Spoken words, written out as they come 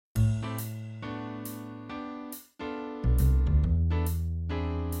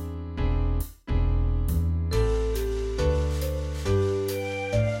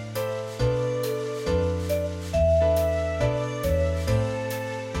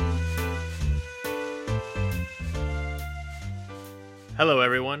Hello,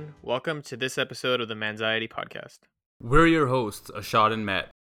 everyone. Welcome to this episode of the Manxiety Podcast. We're your hosts, Ashad and Matt.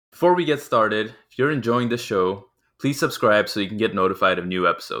 Before we get started, if you're enjoying this show, please subscribe so you can get notified of new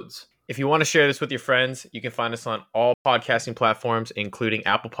episodes. If you want to share this with your friends, you can find us on all podcasting platforms, including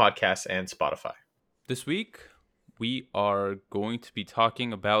Apple Podcasts and Spotify. This week, we are going to be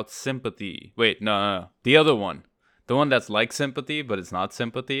talking about sympathy. Wait, no. The other one. The one that's like sympathy, but it's not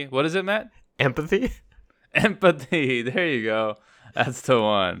sympathy. What is it, Matt? Empathy? Empathy. There you go. That's the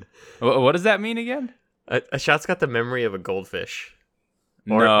one. What does that mean again? Ashad's got the memory of a goldfish.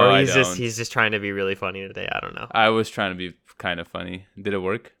 Or I don't. He's just trying to be really funny today. I don't know. I was trying to be kind of funny. Did it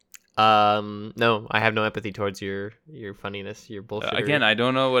work? No, I have no empathy towards your funniness, your bullshit. Again, I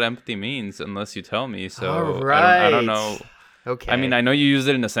don't know what empathy means unless you tell me. So all right. I don't know. Okay. I mean, I know you used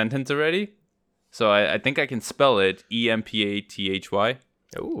it in a sentence already, so I think I can spell it EMPATHY.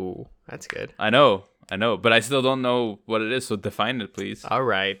 Ooh, that's good. I know, but I still don't know what it is. So define it, please. All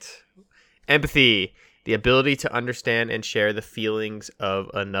right. Empathy, the ability to understand and share the feelings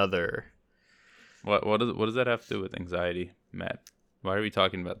of another. What does that have to do with anxiety, Matt? Why are we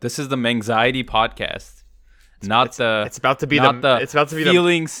talking about this? Is the Manxiety Podcast, it's about to be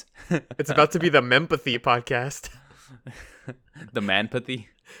feelings. It's about to be the Mempathy Podcast. The manpathy.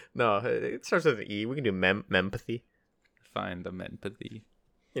 No, it starts with an E. We can do mempathy. Fine, the manpathy.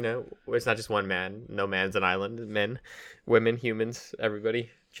 You know, it's not just one man. No man's an island. Men, women, humans, everybody,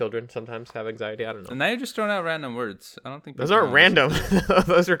 children sometimes have anxiety. I don't know. And now you're just throwing out random words. I don't think those aren't random.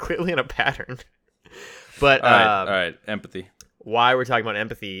 Those are clearly in a pattern. But all right, empathy. Why we're talking about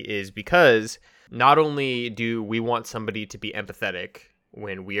empathy is because not only do we want somebody to be empathetic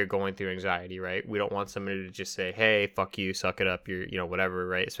when we are going through anxiety, right? We don't want somebody to just say, "Hey, fuck you, suck it up, you're, whatever,"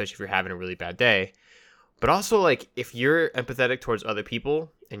 right? Especially if you're having a really bad day. But also, like, if you're empathetic towards other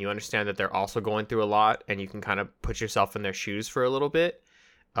people and you understand that they're also going through a lot and you can kind of put yourself in their shoes for a little bit,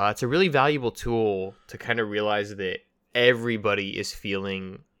 it's a really valuable tool to kind of realize that everybody is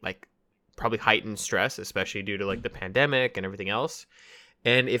feeling like probably heightened stress, especially due to like the pandemic and everything else.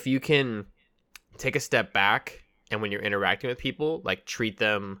 And if you can take a step back and when you're interacting with people, like treat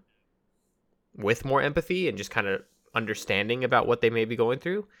them with more empathy and just kind of understanding about what they may be going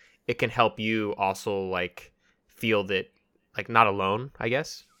through, it can help you also like feel that like not alone, I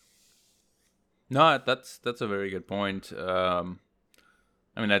guess. No, that's a very good point. I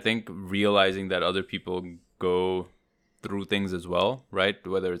mean, I think realizing that other people go through things as well, right?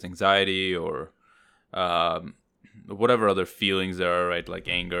 Whether it's anxiety or whatever other feelings there are, right? Like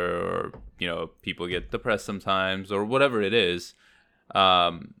anger or, people get depressed sometimes or whatever it is.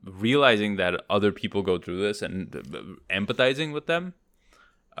 Realizing that other people go through this and empathizing with them,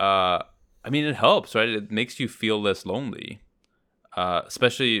 I mean, it helps, right? It makes you feel less lonely.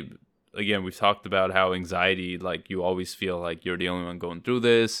 Especially, again, we've talked about how anxiety, like you always feel like you're the only one going through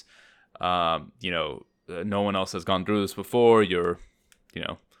this. No one else has gone through this before. You're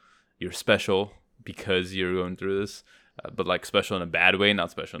special because you're going through this, but like special in a bad way, not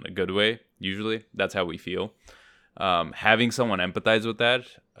special in a good way. Usually that's how we feel. Having someone empathize with that,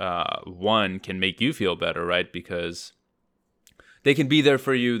 one can make you feel better, right? Because they can be there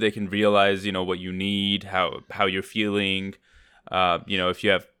for you. They can realize, what you need, how you're feeling. If you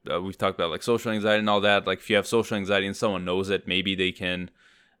have, we've talked about like social anxiety and all that. Like if you have social anxiety and someone knows it, maybe they can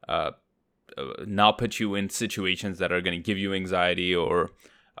not put you in situations that are going to give you anxiety or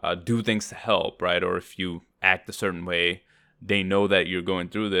do things to help, right? Or if you act a certain way, they know that you're going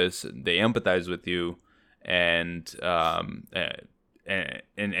through this. They empathize with you and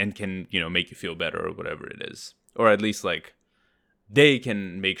can, make you feel better or whatever it is. Or at least like they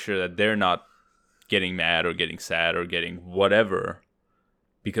can make sure that they're not getting mad or getting sad or getting whatever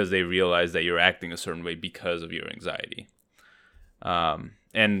because they realize that you're acting a certain way because of your anxiety.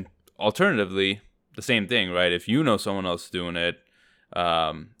 And alternatively, the same thing, right? If you know someone else doing it,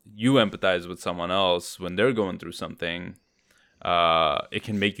 you empathize with someone else when they're going through something, it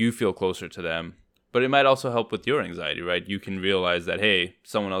can make you feel closer to them. But it might also help with your anxiety, right? You can realize that, hey,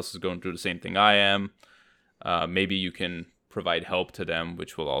 someone else is going through the same thing I am. Maybe you can provide help to them,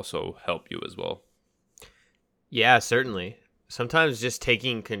 which will also help you as well. Yeah, certainly. Sometimes just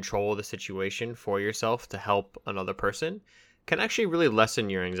taking control of the situation for yourself to help another person can actually really lessen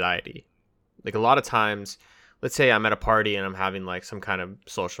your anxiety. Like a lot of times, let's say I'm at a party and I'm having like some kind of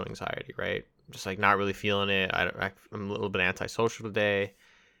social anxiety, right? Just like not really feeling it. I'm a little bit antisocial today.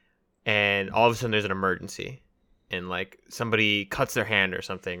 And all of a sudden there's an emergency and like somebody cuts their hand or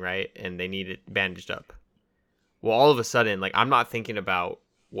something, right? And they need it bandaged up. Well, all of a sudden, like I'm not thinking about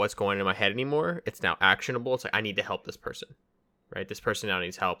what's going in my head anymore. It's now actionable. It's like, I need to help this person, right? This person now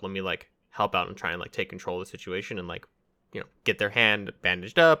needs help. Let me like help out and try and like take control of the situation and like get their hand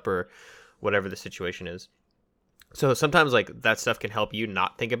bandaged up or whatever the situation is. So sometimes like that stuff can help you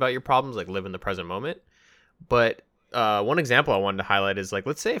not think about your problems, like live in the present moment. But one example I wanted to highlight is like,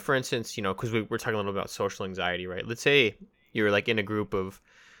 let's say, for instance, because we're talking a little about social anxiety, right? Let's say you're like in a group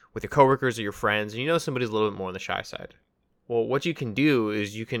with your coworkers or your friends, and somebody's a little bit more on the shy side. Well, what you can do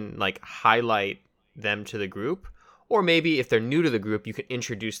is you can like highlight them to the group, or maybe if they're new to the group, you can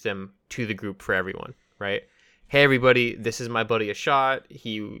introduce them to the group for everyone, right? Hey, everybody, this is my buddy Ashot.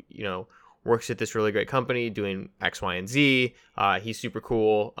 He, works at this really great company doing X, Y, and Z. He's super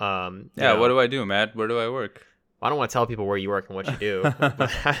cool. What do I do, Matt? Where do I work? I don't want to tell people where you work and what you do.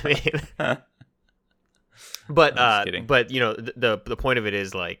 But, I mean, but the point of it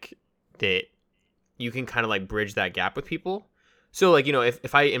is like that you can kind of like bridge that gap with people. So like,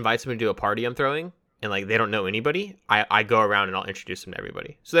 if I invite someone to do a party I'm throwing and like they don't know anybody, I go around and I'll introduce them to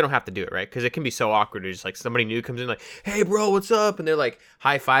everybody. So they don't have to do it, right? Because it can be so awkward. It's just like somebody new comes in like, hey bro, what's up? And they're like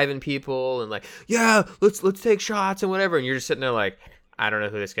high-fiving people and like, yeah, let's take shots and whatever. And you're just sitting there like, I don't know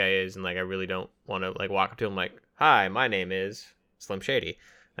who this guy is. And like, I really don't want to like walk up to him like, hi, my name is Slim Shady.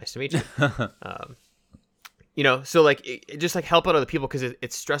 Nice to meet you. So like it just like help out other people because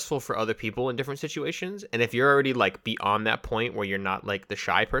it's stressful for other people in different situations. And if you're already like beyond that point where you're not like the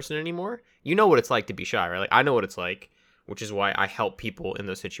shy person anymore, you know what it's like to be shy, right? Like I know what it's like, which is why I help people in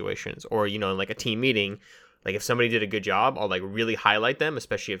those situations. Or, in like a team meeting, like if somebody did a good job, I'll like really highlight them,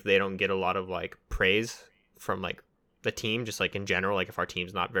 especially if they don't get a lot of like praise from like the team, just like in general, like if our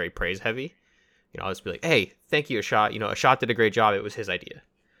team's not very praise heavy, I'll just be like, hey, thank you, Ashot. Ashot did a great job. It was his idea.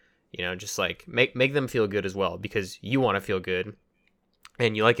 Just like make them feel good as well because you want to feel good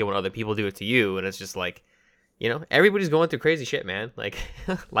and you like it when other people do it to you. And it's just like, everybody's going through crazy shit, man. Like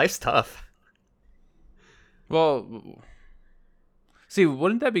life's tough. Well, see,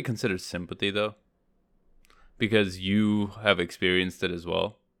 wouldn't that be considered sympathy though? Because you have experienced it as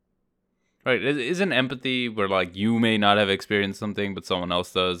well. Right. Isn't empathy where like you may not have experienced something, but someone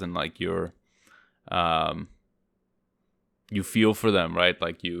else does. And like you feel for them, right?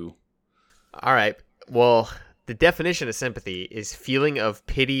 Like you. All right. Well, the definition of sympathy is feeling of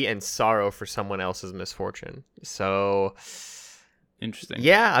pity and sorrow for someone else's misfortune. So, interesting.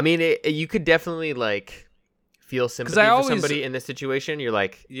 Yeah, I mean, you could definitely like feel sympathy for somebody in this situation. You're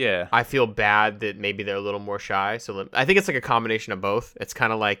like, yeah, I feel bad that maybe they're a little more shy. So I think it's like a combination of both. It's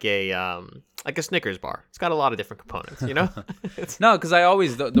kind of like a Snickers bar. It's got a lot of different components. No, because I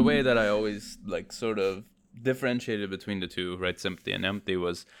always the way that I always like sort of differentiated between the two, right? Sympathy and empathy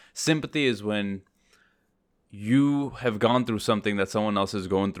was sympathy is when you have gone through something that someone else is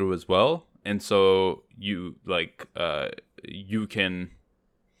going through as well, and so you like you can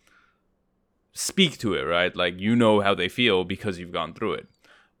speak to it, right? Like how they feel because you've gone through it.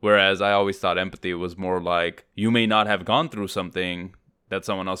 Whereas I always thought empathy was more like you may not have gone through something that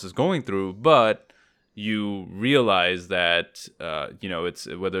someone else is going through, but you realize that it's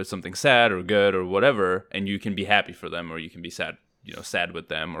whether it's something sad or good or whatever, and you can be happy for them or you can be sad with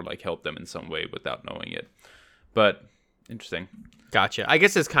them or like help them in some way without knowing it. But interesting. Gotcha. I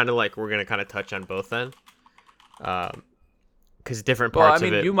guess it's kind of like we're gonna kind of touch on both then, because different parts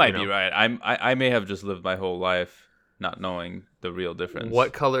of it. You might be right. I may have just lived my whole life not knowing the real difference.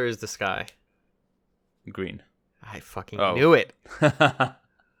 What color is the sky? Green. I fucking knew it.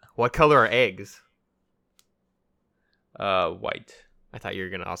 What color are eggs? White. I thought you were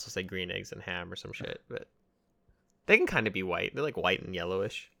gonna also say green eggs and ham or some shit, but they can kind of be white. They're like white and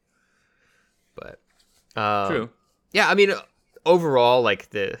yellowish. But true. Yeah, I mean, overall, like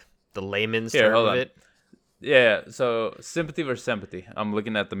the layman's term of it. Yeah. So sympathy versus empathy. I'm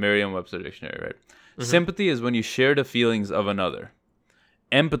looking at the Merriam-Webster dictionary, right? Mm-hmm. Sympathy is when you share the feelings of another.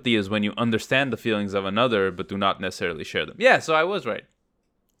 Empathy is when you understand the feelings of another but do not necessarily share them. Yeah. So I was right.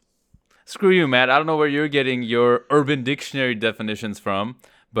 Screw you, Matt. I don't know where you're getting your Urban Dictionary definitions from,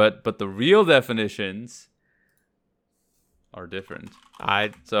 but the real definitions are different.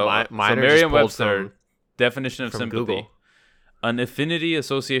 So Merriam-Webster definition of sympathy: Google. An affinity,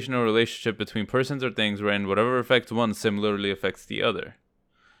 association, or relationship between persons or things wherein whatever affects one similarly affects the other.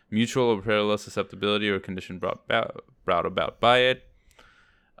 Mutual or parallel susceptibility or condition brought about by it.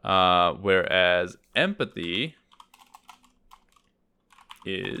 Whereas empathy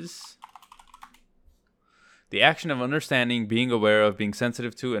is the action of understanding, being aware of, being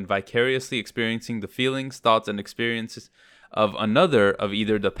sensitive to, and vicariously experiencing the feelings, thoughts, and experiences of another of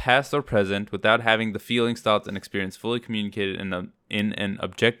either the past or present without having the feelings, thoughts, and experience fully communicated in an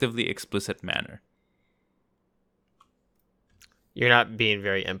objectively explicit manner. You're not being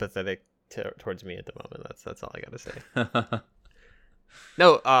very empathetic towards me at the moment. That's all I gotta say.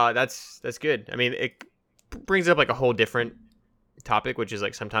 No, that's good. I mean, brings up like a whole different topic, which is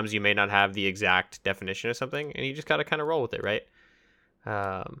like sometimes you may not have the exact definition of something, and you just gotta kind of roll with it, right?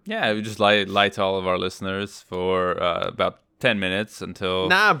 Yeah, we just lie to all of our listeners for about 10 minutes until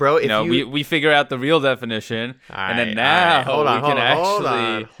Nah, bro. If we figure out the real definition, and then hold on, we can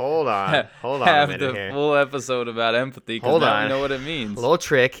actually hold on have a minute the here. full episode about empathy. Because Hold now on. we know what it means. A little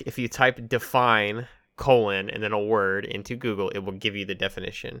trick: if you type define colon and then a word into Google, it will give you the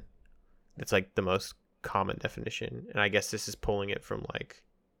definition. It's like the most common definition, and I guess this is pulling it from like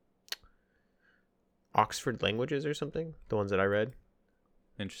Oxford Languages or something. The ones that I read.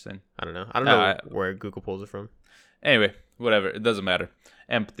 Interesting. I don't know where Google pulls it from. Anyway, whatever. It doesn't matter.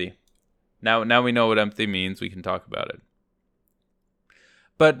 Empathy. Now we know what empathy means. We can talk about it.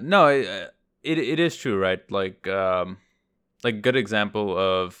 But no, it is true, right? Like good example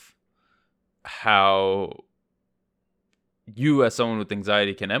of how you as someone with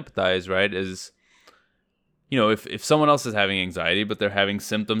anxiety can empathize, right? Is, if someone else is having anxiety, but they're having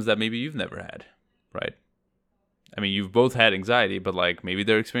symptoms that maybe you've never had, right? I mean, you've both had anxiety, but like maybe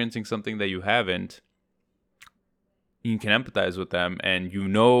they're experiencing something that you haven't. You can empathize with them, and you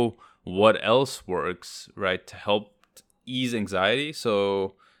know what else works, right, to help ease anxiety.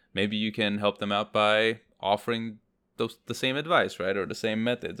 So maybe you can help them out by offering the same advice, right, or the same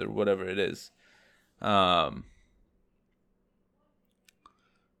methods, or whatever it is. Yeah,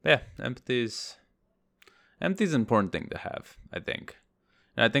 empathy's an important thing to have, I think.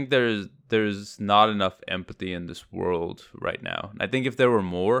 And I think there's not enough empathy in this world right now. And I think if there were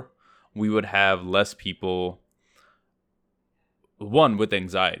more, we would have less people, one, with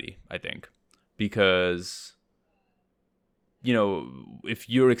anxiety, I think. Because, if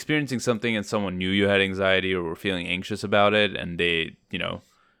you're experiencing something and someone knew you had anxiety or were feeling anxious about it, and they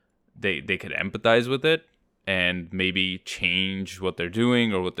could empathize with it and maybe change what they're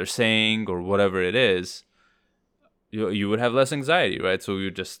doing or what they're saying or whatever it is, you would have less anxiety, right? So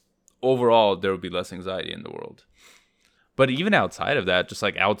overall, there would be less anxiety in the world. But even outside of that, just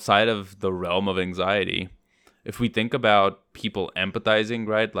like outside of the realm of anxiety, if we think about people empathizing,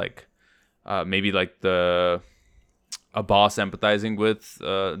 right? Like maybe like a boss empathizing with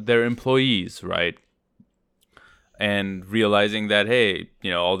their employees, right? And realizing that, hey,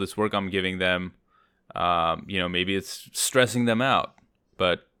 all this work I'm giving them, maybe it's stressing them out.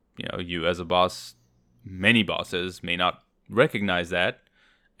 But, you as a boss, many bosses may not recognize that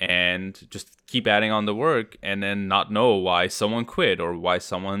and just keep adding on the work and then not know why someone quit or why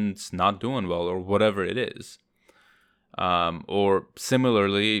someone's not doing well or whatever it is. Or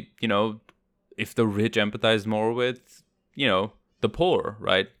similarly, if the rich empathize more with, the poor,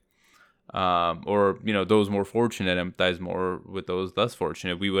 right? Or, those more fortunate empathize more with those less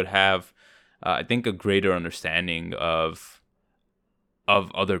fortunate, we would have, I think, a greater understanding of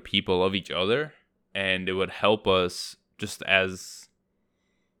other people, of each other. And it would help us just as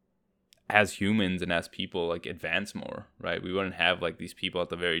humans and as people, like, advance more, right? We wouldn't have like these people at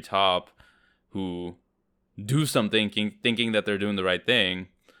the very top who do something thinking that they're doing the right thing,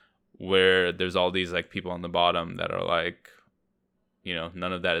 where there's all these like people on the bottom that are like,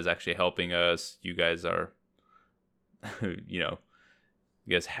 none of that is actually helping us. You guys are, you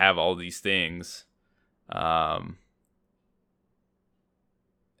guys have all these things, and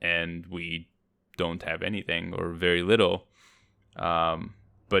we don't have anything or very little.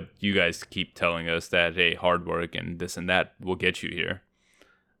 But you guys keep telling us that, hey, hard work and this and that will get you here.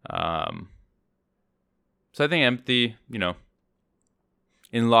 So I think empathy, in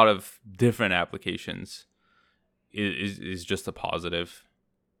a lot of different applications is just a positive.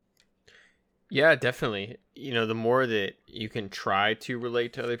 Yeah, definitely. The more that you can try to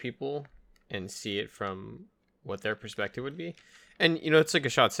relate to other people and see it from what their perspective would be. And, it's like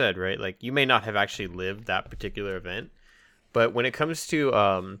Ashad said, right? Like, you may not have actually lived that particular event, but when it comes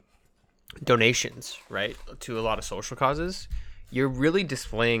to donations, right, to a lot of social causes, you're really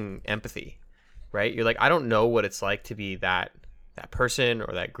displaying empathy, right? You're like, I don't know what it's like to be that person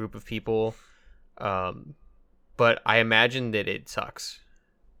or that group of people, but I imagine that it sucks,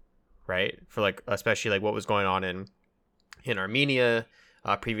 right? For like, especially like what was going on in Armenia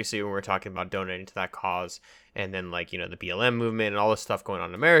previously when we were talking about donating to that cause, and then like, the BLM movement and all this stuff going on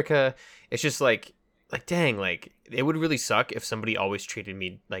in America. It's just like dang, like it would really suck if somebody always treated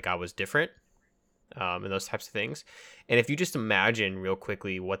me like I was different, and those types of things. And if you just imagine real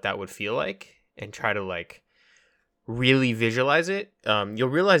quickly what that would feel like and try to like really visualize it, you'll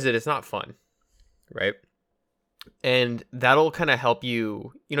realize that it's not fun, right? And that'll kind of help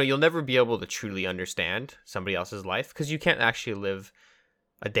you. You'll never be able to truly understand somebody else's life because you can't actually live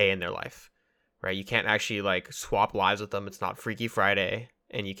a day in their life, right? You can't actually like swap lives with them. It's not Freaky Friday,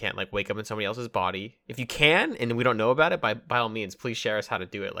 and you can't like wake up in somebody else's body. If you can, and we don't know about it, by all means, please share us how to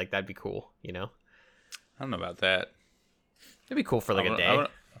do it. Like that'd be cool, you know? I don't know about that. It'd be cool for like a day.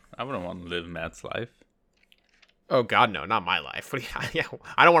 I wouldn't want to live Matt's life. Oh God, no, not my life. What do you, yeah,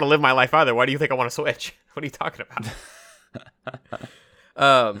 I don't want to live my life either. Why do you think I want to switch? What are you talking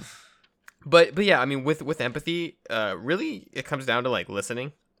about? But yeah, I mean, with empathy, really, it comes down to like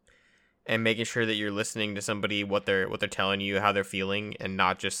listening and making sure that you're listening to somebody, what they're telling you, how they're feeling, and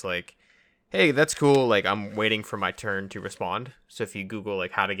not just like, hey, that's cool. Like I'm waiting for my turn to respond. So if you Google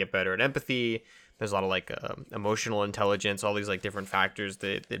like how to get better at empathy, there's a lot of like emotional intelligence, all these like different factors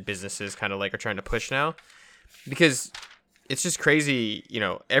that businesses kind of like are trying to push now. Because it's just crazy, you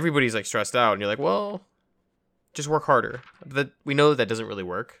know, everybody's like stressed out and you're like, well, just work harder. But we know that doesn't really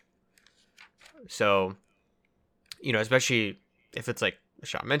work. So, you know, especially if it's like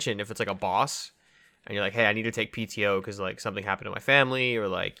Shah mentioned, if it's like a boss and you're like, hey, I need to take PTO because like something happened to my family or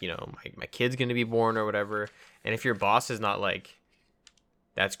like, you know, my kid's going to be born or whatever. And if your boss is not like,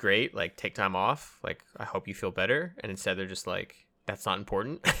 that's great, like take time off, like I hope you feel better. And instead they're just like, that's not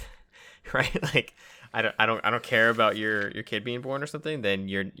important. Right? Like I don't care about your kid being born or something, then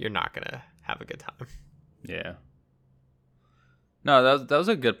you're not gonna have a good time. Yeah. No, that was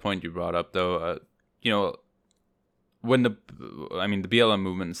a good point you brought up though. You know, when the BLM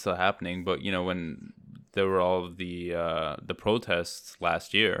movement is still happening, but you know when there were all of the protests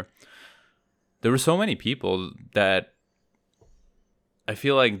last year, there were so many people that I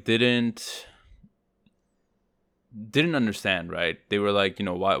feel like didn't understand, right? They were like, you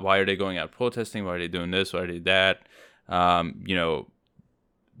know, why are they going out protesting? Why are they doing this? Why are they that? You know,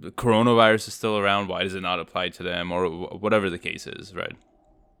 the coronavirus is still around. Why does it not apply to them? Or whatever the case is, right?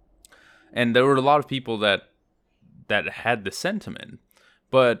 And there were a lot of people that had the sentiment,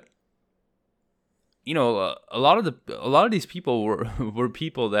 but you know, a lot of these people were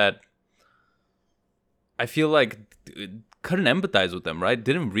people that I feel like couldn't empathize with them, right?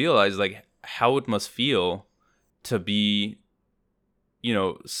 Didn't realize like how it must feel to be, you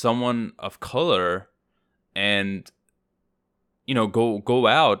know, someone of color and, you know, go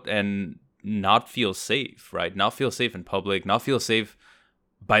out and not feel safe, right? Not feel safe in public, not feel safe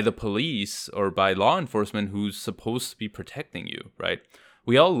by the police or by law enforcement who's supposed to be protecting you, right?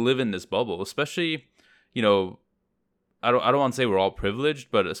 We all live in this bubble, especially, you know, I don't want to say we're all privileged,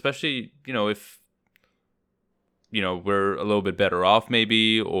 but especially, you know, if, you know, we're a little bit better off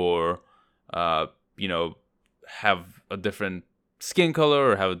maybe, or, you know, have a different skin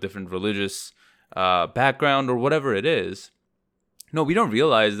color or have a different religious background or whatever it is. No, we don't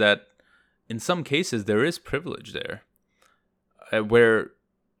realize that in some cases there is privilege there, where,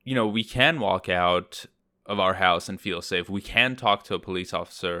 you know, we can walk out of our house and feel safe. We can talk to a police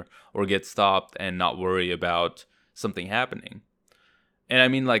officer or get stopped and not worry about something happening. And I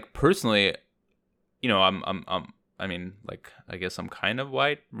mean, like personally, you know, I mean, like I guess I'm kind of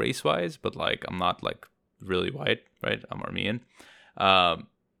white race-wise, but like I'm not like really white, right? I'm Armenian.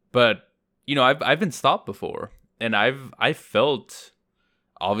 But you know, I've been stopped before, and I felt,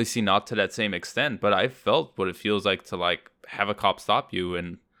 obviously not to that same extent, but I felt what it feels like to like have a cop stop you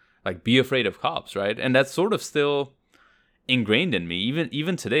and like be afraid of cops, right? And that's sort of still ingrained in me.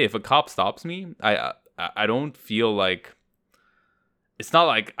 Even today, if a cop stops me, I don't feel like, it's not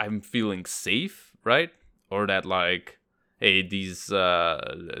like I'm feeling safe, right? Or that like, hey, these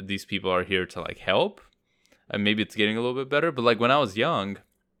people are here to like help. And maybe it's getting a little bit better, but like when I was young,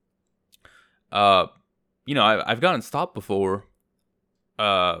 you know, I've gotten stopped before,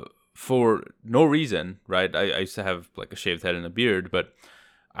 for no reason, right? I used to have like a shaved head and a beard, but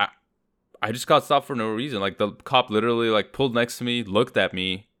I just got stopped for no reason. Like the cop literally like pulled next to me, looked at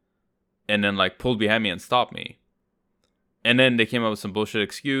me, and then like pulled behind me and stopped me. And then they came up with some bullshit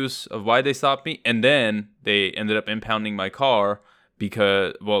excuse of why they stopped me, and then they ended up impounding my car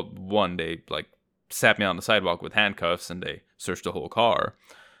because, well, one, they like sat me on the sidewalk with handcuffs and they searched the whole car.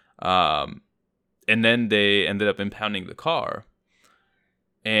 And then they ended up impounding the car.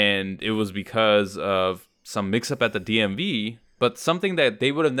 And it was because of some mix-up at the DMV, but something that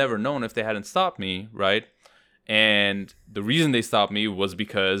they would have never known if they hadn't stopped me, right? And the reason they stopped me was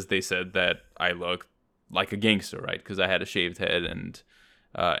because they said that I looked like a gangster, right? Because I had a shaved head and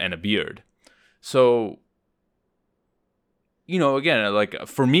a beard. So, you know, again, like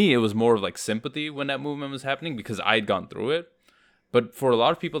for me, it was more of like sympathy when that movement was happening because I'd gone through it. But for a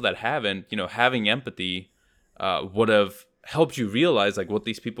lot of people that haven't, you know, having empathy would have helped you realize like what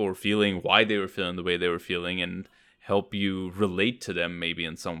these people were feeling, why they were feeling the way they were feeling, and help you relate to them maybe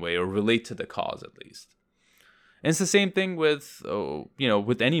in some way, or relate to the cause at least. And it's the same thing with, you know,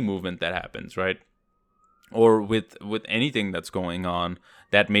 with any movement that happens, right? or with anything that's going on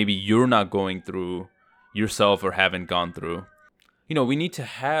that maybe you're not going through yourself or haven't gone through. You know, we need to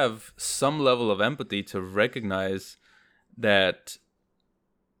have some level of empathy to recognize that,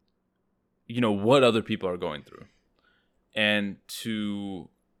 you know, what other people are going through, and to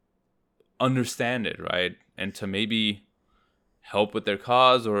understand it, right? And to maybe help with their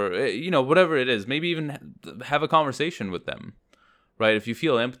cause, or, you know, whatever it is, maybe even have a conversation with them, right? If you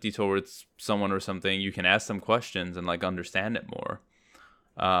feel empathy towards someone or something, you can ask them questions and like understand it more.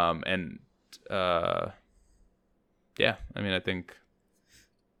 Yeah, I mean, I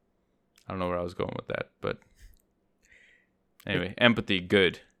don't know where I was going with that, but anyway, empathy,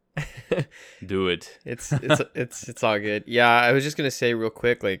 good. Do it. It's all good. Yeah, I was just gonna say real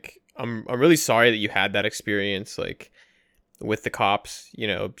quick, like, I'm really sorry that you had that experience, like, with the cops, you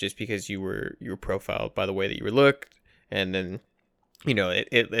know, just because you were profiled by the way that you were looked, and then, you know, it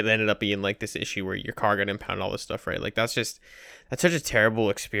ended up being like this issue where your car got impounded, all this stuff, right? Like, that's such a terrible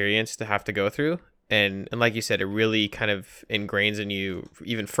experience to have to go through. And like you said, it really kind of ingrains in you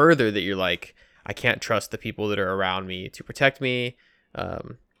even further that you're like, I can't trust the people that are around me to protect me.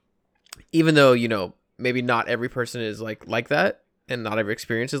 Even though, you know, maybe not every person is like that, and not every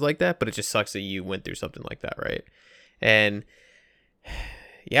experience is like that, but it just sucks that you went through something like that, right? And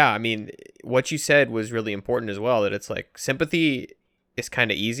yeah, I mean, what you said was really important as well, that it's like sympathy is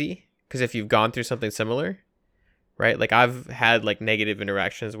kind of easy because if you've gone through something similar, right? Like, I've had like negative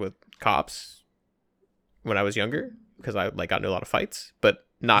interactions with cops when I was younger because I like got into a lot of fights, but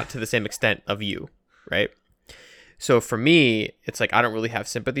not to the same extent of you, right? So for me, it's like I don't really have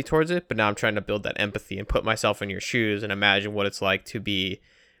sympathy towards it, but now I'm trying to build that empathy and put myself in your shoes and imagine what it's like to be,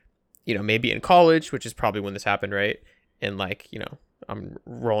 you know, maybe in college, which is probably when this happened, right? And like, you know, I'm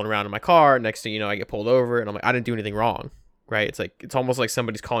rolling around in my car, next thing you know, I get pulled over and I'm like, I didn't do anything wrong, right? It's like, it's almost like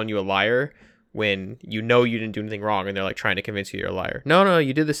somebody's calling you a liar when you know you didn't do anything wrong, and they're like trying to convince you you're a liar. No,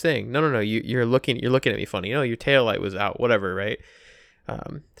 you did this thing. No, you're looking at me funny. You know, your tail light was out, whatever, right?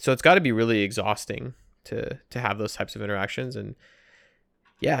 So it's got to be really exhausting to have those types of interactions. And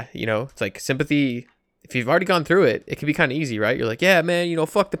yeah, you know, it's like sympathy. If you've already gone through it, it can be kind of easy, right? You're like, yeah, man, you know,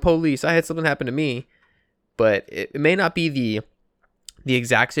 fuck the police. I had something happen to me, but it may not be the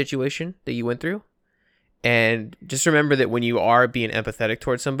exact situation that you went through. And just remember that when you are being empathetic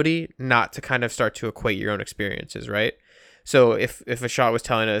towards somebody, not to kind of start to equate your own experiences, right? So if a shot was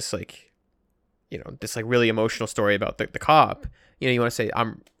telling us, like, you know, this like really emotional story about the cop, you know, you want to say,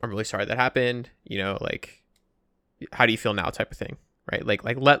 I'm really sorry that happened, you know, like, how do you feel now, type of thing, right? Like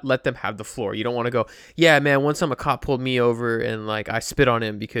let them have the floor. You don't want to go, yeah, man, one time a cop pulled me over and like I spit on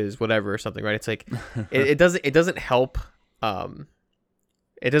him because whatever or something, right? It's like it doesn't help.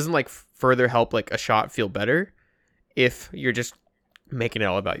 It doesn't like further help like a shot feel better if you're just making it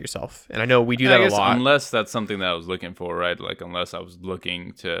all about yourself. And I know we do that a lot. Unless that's something that I was looking for, right? Like, unless I was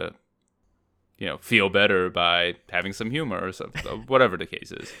looking to, you know, feel better by having some humor or something, whatever the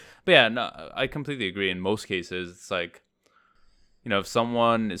case is. But yeah, no, I completely agree. In most cases, it's like, you know, if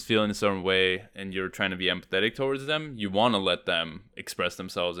someone is feeling a certain way and you're trying to be empathetic towards them, you want to let them express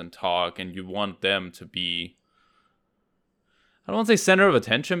themselves and talk, and you want them to be, I don't want to say center of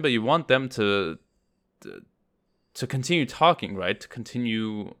attention, but you want them to continue talking, right? To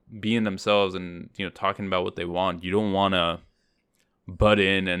continue being themselves and, you know, talking about what they want. You don't want to butt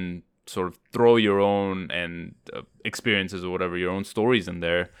in and sort of throw your own and experiences or whatever, your own stories in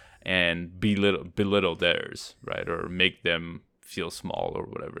there, and belittle theirs, right? Or make them feel small or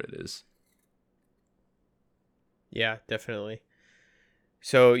whatever it is. Yeah, definitely.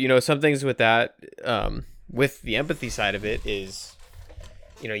 So, you know, some things with that, with the empathy side of it is,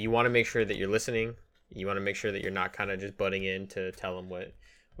 you know, you want to make sure that you're listening. You want to make sure that you're not kind of just butting in to tell them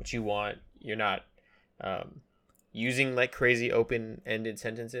what you want. You're not using like crazy open-ended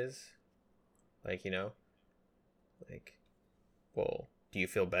sentences. Like, you know, like, well, do you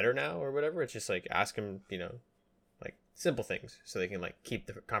feel better now or whatever? It's just like ask them, you know, like simple things so they can like keep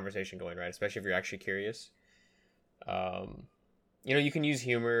the conversation going, right? Especially if you're actually curious. You know, you can use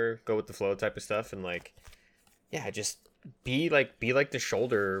humor, go with the flow type of stuff, and like, yeah, just be like the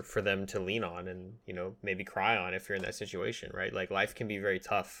shoulder for them to lean on, and, you know, maybe cry on if you're in that situation, right? Like, life can be very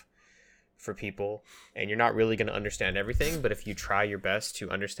tough for people, and you're not really going to understand everything, but if you try your best to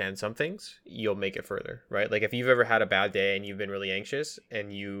understand some things, you'll make it further, right? Like, if you've ever had a bad day and you've been really anxious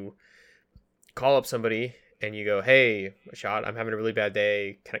and you call up somebody and you go, hey, Ashad, I'm having a really bad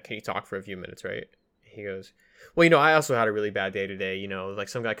day, can you talk for a few minutes, right? He goes, well, you know, I also had a really bad day today, you know, like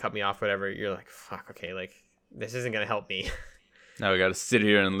some guy cut me off, whatever. You're like, fuck, okay, like, this isn't going to help me. Now we got to sit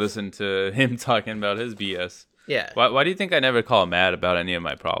here and listen to him talking about his BS. Yeah. Why do you think I never call Matt about any of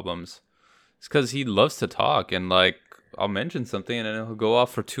my problems? It's because he loves to talk, and like I'll mention something, and then he'll go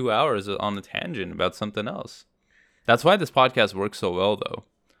off for 2 hours on a tangent about something else. That's why this podcast works so well, though,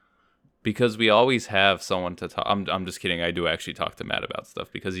 because we always have someone to talk. I'm just kidding. I do actually talk to Matt about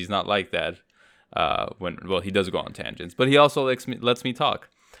stuff because he's not like that. He does go on tangents, but he also lets me talk,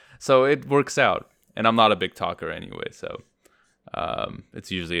 so it works out. And I'm not a big talker anyway, so it's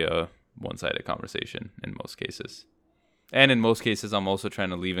usually a one-sided conversation in most cases. And in most cases, I'm also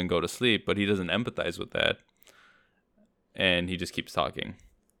trying to leave and go to sleep, but he doesn't empathize with that, and he just keeps talking.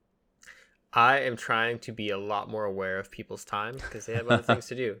 I am trying to be a lot more aware of people's time because they have other things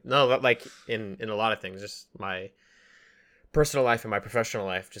to do. No, like in a lot of things, just my personal life and my professional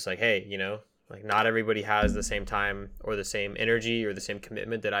life. Just like, hey, like not everybody has the same time or the same energy or the same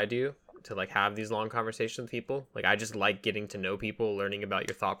commitment that I do to like have these long conversations with people. Like I just like getting to know people, learning about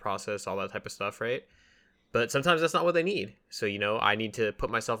your thought process, all that type of stuff, right? But sometimes that's not what they need. So, I need to put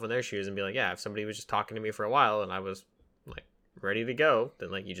myself in their shoes and be like, yeah, if somebody was just talking to me for a while and I was like ready to go,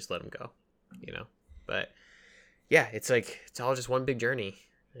 then like you just let them go, But yeah, it's like it's all just one big journey.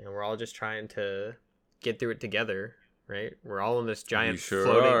 We're all just trying to get through it together, right? We're all on this giant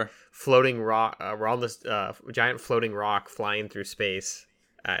floating rock. We're on this giant floating rock flying through space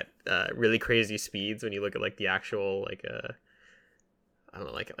at really crazy speeds. When you look at like the actual I don't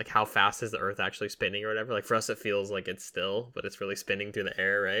know, like how fast is the Earth actually spinning or whatever. Like for us, it feels like it's still, but it's really spinning through the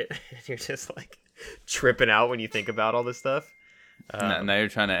air, right? And you're just like tripping out when you think about all this stuff. Now you're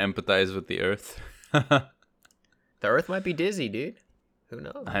trying to empathize with the Earth. The Earth might be dizzy, dude. Who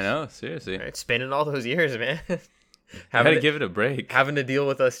knows? I know, seriously. Right? Spinning all those years, man. Having to give it a break. Having to deal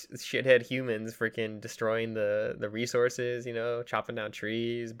with us shithead humans freaking destroying the resources, chopping down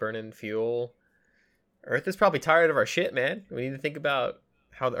trees, burning fuel. Earth is probably tired of our shit, man. We need to think about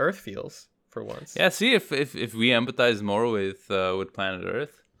how the Earth feels for once. Yeah, see, if we empathize more with planet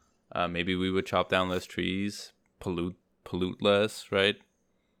Earth, maybe we would chop down less trees, pollute less, right?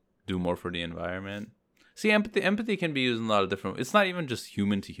 Do more for the environment. See, empathy can be used in a lot of different. It's not even just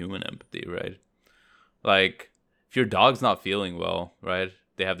human to human empathy, right? Like if your dog's not feeling well, right?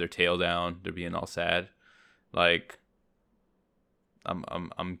 They have their tail down, they're being all sad. Like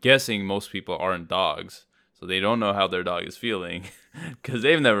I'm guessing most people aren't dogs, so they don't know how their dog is feeling because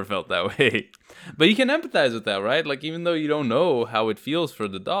they've never felt that way. But you can empathize with that, right? Like even though you don't know how it feels for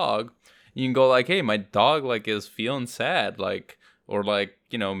the dog, you can go like, hey, my dog like is feeling sad, like, or like,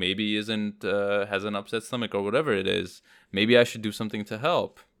 maybe isn't has an upset stomach or whatever it is. Maybe I should do something to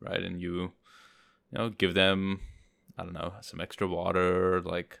help, right? And you give them, I don't know, some extra water,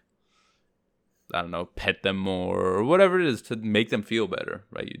 like, I don't know, pet them more or whatever it is to make them feel better,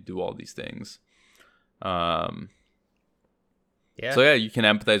 right? You do all these things. Yeah. So yeah, you can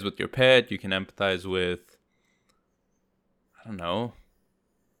empathize with your pet. You can empathize with, I don't know,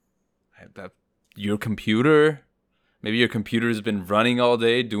 your computer. Maybe your computer has been running all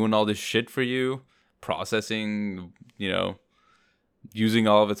day, doing all this shit for you, processing, using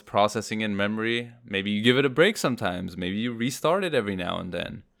all of its processing and memory. Maybe you give it a break sometimes. Maybe you restart it every now and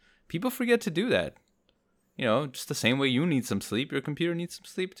then. People forget to do that. Just the same way you need some sleep, your computer needs some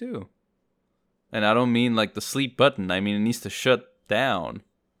sleep too. And I don't mean like the sleep button. I mean it needs to shut down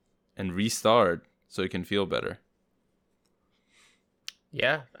and restart so it can feel better.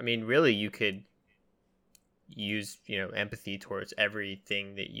 Yeah, I mean really you could use, empathy towards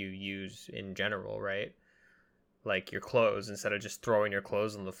everything that you use in general, right? Like your clothes, instead of just throwing your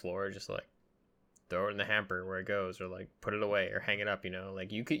clothes on the floor, just like throw it in the hamper where it goes, or like put it away or hang it up,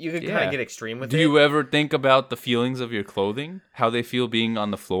 like you could kind of get extreme with it. Do you ever think about the feelings of your clothing, how they feel being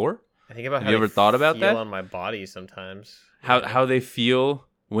on the floor? I think about Have you ever thought about that? On my body sometimes. How they feel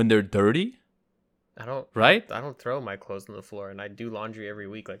when they're dirty? I don't throw my clothes on the floor, and I do laundry every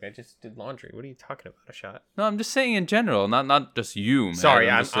week. Like I just did laundry. What are you talking about, Ashot? No, I'm just saying in general, not just you, man. Sorry,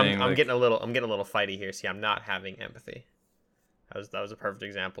 I'm getting a little fighty here. See, I'm not having empathy. That was a perfect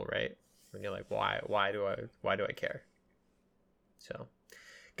example, right? When you're like, why do I care? So,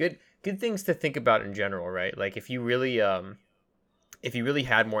 good things to think about in general, right? Like if you really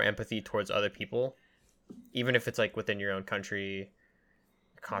had more empathy towards other people, even if it's like within your own country,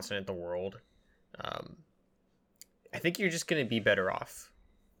 continent, the world, I think you're just gonna be better off,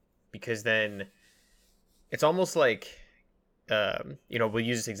 because then it's almost like we'll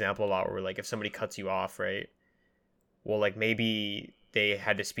use this example a lot where like if somebody cuts you off, right? Well, like maybe they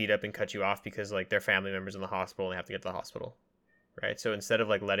had to speed up and cut you off because like their family member's in the hospital and they have to get to the hospital, right? So instead of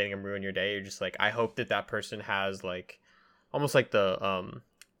like letting them ruin your day, you're just like, I hope that person has like almost like the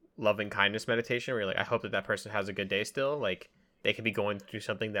loving kindness meditation where you're like, I hope that person has a good day still. Like they could be going through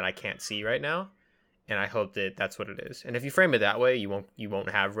something that I can't see right now. And I hope that that's what it is. And if you frame it that way, you won't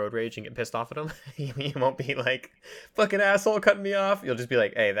have road rage and get pissed off at them. You won't be like, fucking asshole cutting me off. You'll just be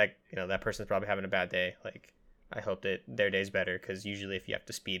like, hey, that person's probably having a bad day. Like, I hope that their day's better, because usually if you have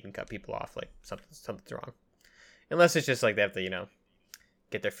to speed and cut people off, like something's wrong. Unless it's just like they have to,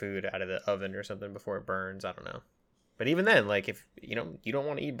 get their food out of the oven or something before it burns. I don't know. But even then, like, if you don't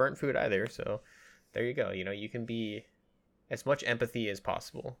want to eat burnt food either. So there you go. You can be as much empathy as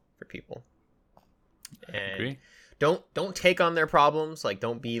possible for people. And agree. Don't take on their problems. Like,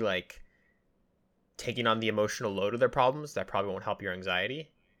 don't be like taking on the emotional load of their problems. That probably won't help your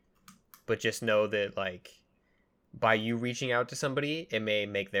anxiety. But just know that, like, by you reaching out to somebody, it may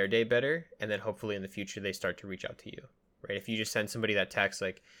make their day better, and then hopefully in the future they start to reach out to you, right? If you just send somebody that text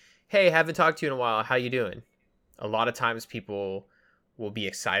like, hey, haven't talked to you in a while, how you doing? A lot of times people will be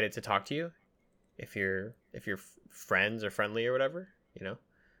excited to talk to you if you're friends or friendly or whatever,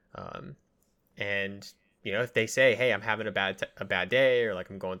 and if they say, hey, I'm having a bad day, or like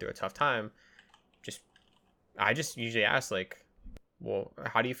I'm going through a tough time, I just usually ask, like, well,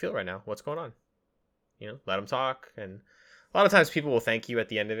 how do you feel right now? What's going on? Let them talk. And a lot of times people will thank you at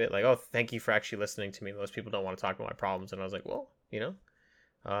the end of it, like, oh, thank you for actually listening to me. Most people don't want to talk about my problems. And I was like, well,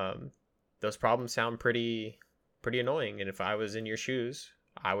 those problems sound pretty annoying. And if I was in your shoes,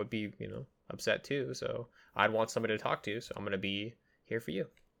 I would be, upset too. So I'd want somebody to talk to. So I'm going to be here for you.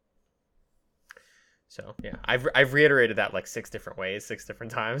 So yeah, I've reiterated that like 6 different ways, 6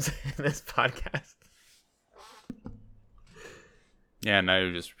 different times in this podcast. Yeah, now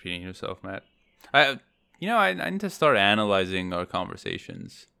you're just repeating yourself, Matt. I need to start analyzing our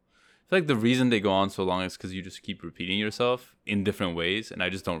conversations. I feel like the reason they go on so long is because you just keep repeating yourself in different ways, and I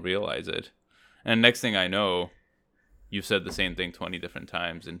just don't realize it. And next thing I know, you've said the same thing 20 different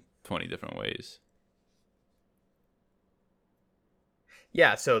times in 20 different ways.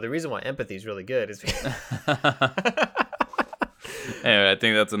 Yeah, so the reason why empathy is really good is because... Anyway, I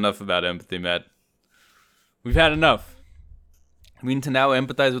think that's enough about empathy, Matt. We've had enough. We need to now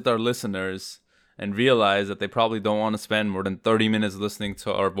empathize with our listeners and realize that they probably don't want to spend more than 30 minutes listening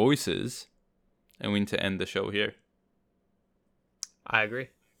to our voices. And we need to end the show here. I agree.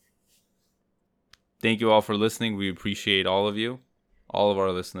 Thank you all for listening. We appreciate all of you, all of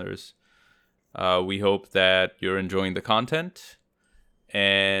our listeners. We hope that you're enjoying the content.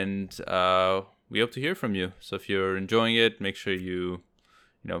 And we hope to hear from you. So if you're enjoying it, make sure you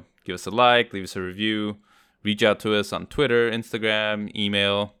give us a like, leave us a review, reach out to us on Twitter, Instagram,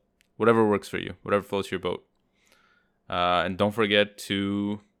 email, whatever works for you, whatever floats your boat. And don't forget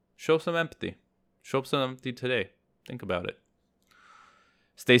to show some empathy. Show up some empathy today. Think about it.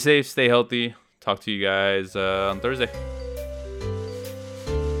 Stay safe, stay healthy. Talk to you guys on Thursday.